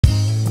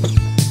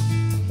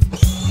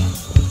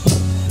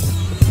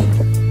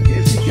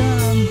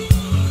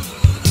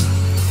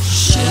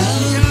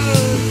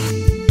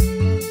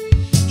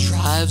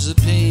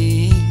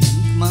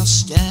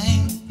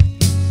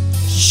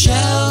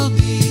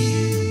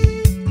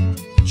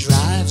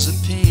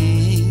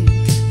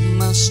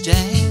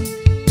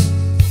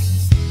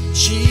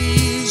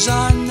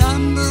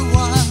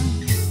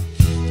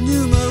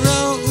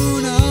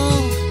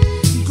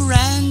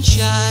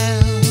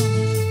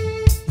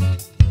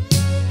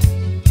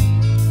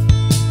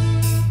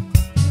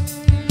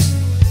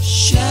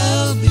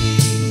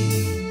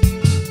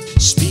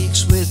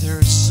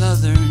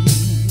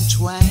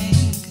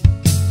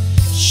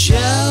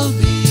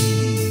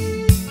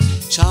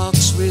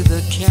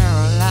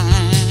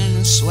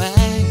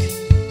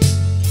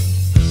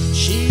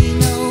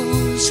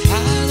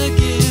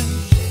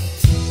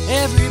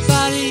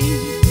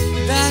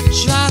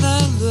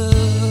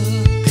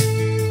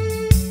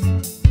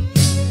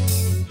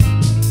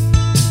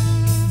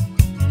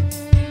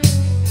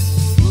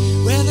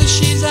whether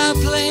she's out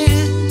playing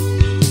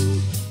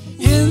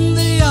in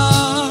the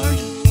yard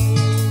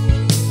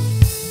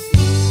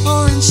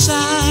or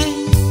inside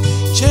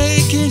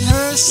taking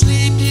her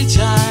sleepy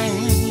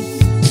time.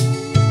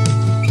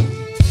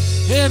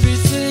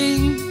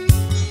 Everything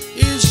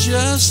is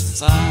just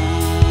fine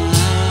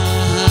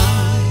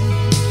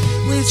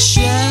with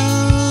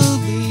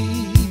Shelby.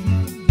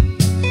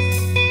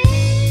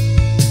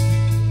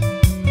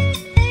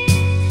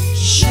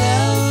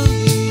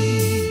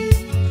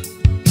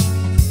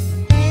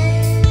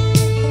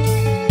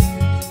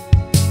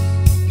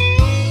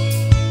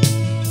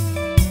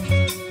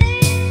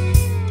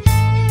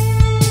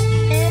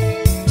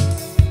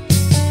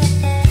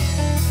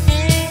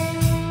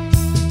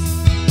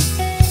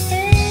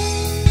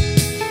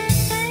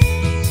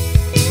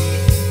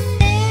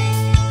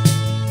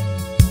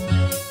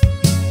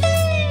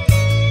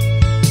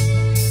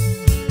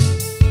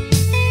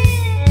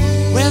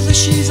 Whether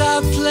she's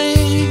out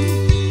playing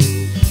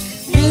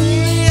in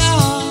the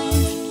yard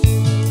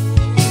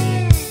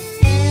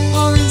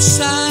or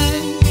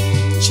inside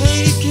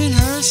taking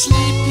her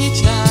sleepy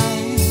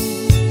time,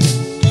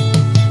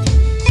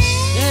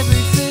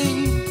 everything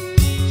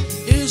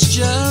is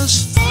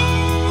just fine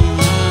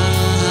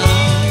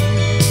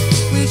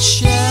with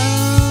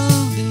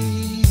Shelby.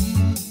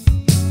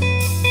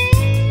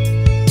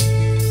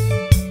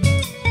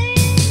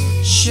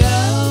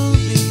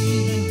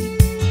 Shelby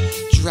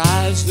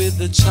drives with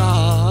the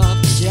top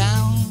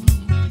down.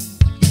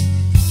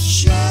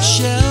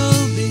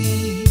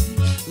 Shelby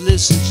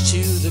listens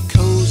to the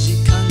cozy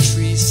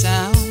country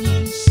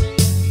sounds.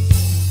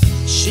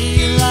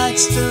 She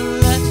likes to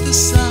let the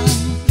sun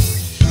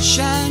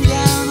shine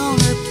down on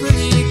her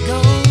pretty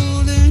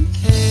golden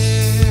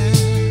hair.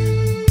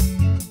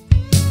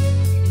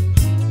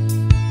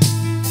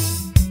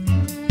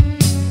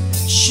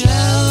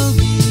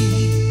 Shelby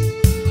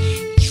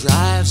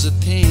drives a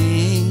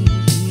pink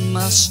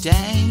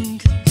Mustang.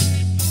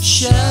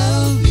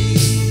 Shelby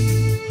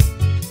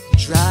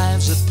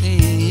drives a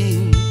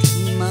pink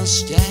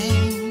Mustang.